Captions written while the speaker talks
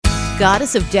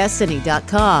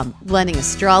goddessofdestiny.com, blending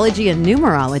astrology and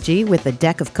numerology with a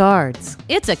deck of cards.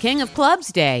 It's a King of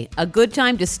Clubs day, a good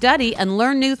time to study and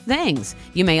learn new things.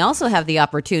 You may also have the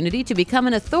opportunity to become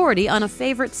an authority on a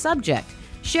favorite subject.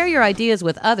 Share your ideas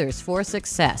with others for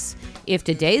success. If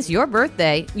today's your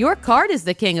birthday, your card is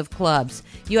the King of Clubs.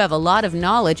 You have a lot of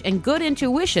knowledge and good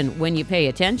intuition when you pay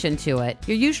attention to it.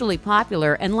 You're usually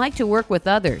popular and like to work with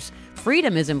others.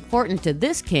 Freedom is important to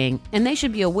this king, and they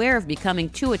should be aware of becoming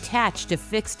too attached to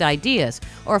fixed ideas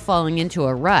or falling into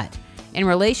a rut. In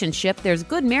relationship, there's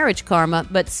good marriage karma,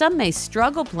 but some may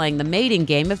struggle playing the mating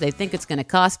game if they think it's going to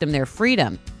cost them their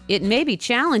freedom. It may be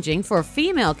challenging for a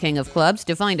female King of Clubs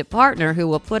to find a partner who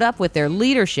will put up with their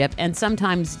leadership and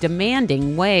sometimes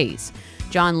demanding ways.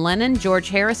 John Lennon, George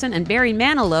Harrison, and Barry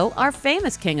Manilow are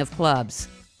famous King of Clubs.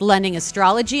 Blending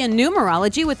astrology and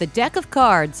numerology with a deck of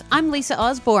cards. I'm Lisa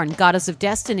Osborne,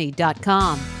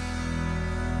 goddessofdestiny.com.